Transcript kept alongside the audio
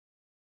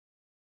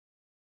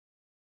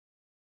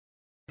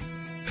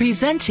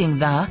Presenting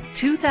the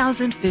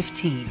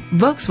 2015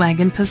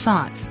 Volkswagen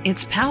Passat.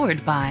 It's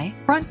powered by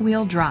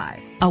front-wheel drive,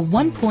 a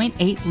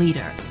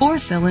 1.8-liter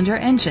four-cylinder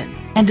engine,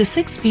 and a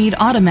 6-speed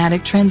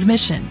automatic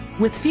transmission.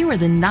 With fewer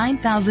than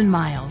 9,000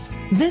 miles,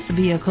 this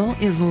vehicle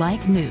is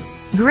like new.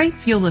 Great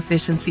fuel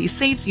efficiency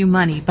saves you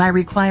money by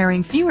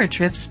requiring fewer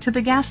trips to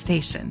the gas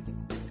station.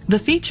 The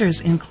features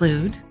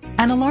include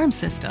an alarm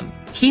system,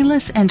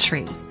 keyless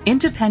entry,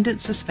 independent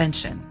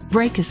suspension,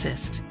 brake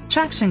assist,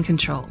 traction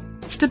control,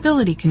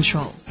 stability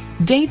control,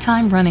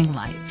 daytime running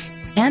lights,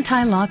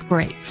 anti-lock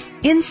brakes.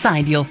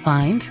 Inside you'll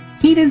find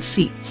heated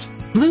seats,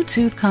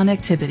 Bluetooth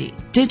connectivity,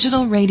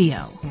 digital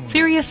radio,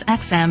 Sirius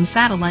XM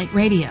satellite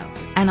radio,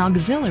 an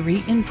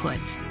auxiliary input,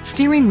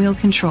 steering wheel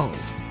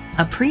controls,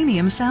 a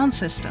premium sound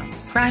system,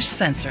 crash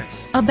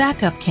sensors, a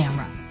backup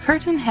camera,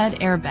 curtain head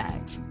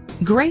airbags.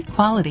 Great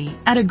quality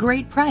at a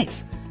great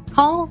price.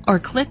 Call or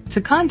click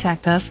to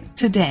contact us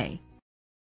today.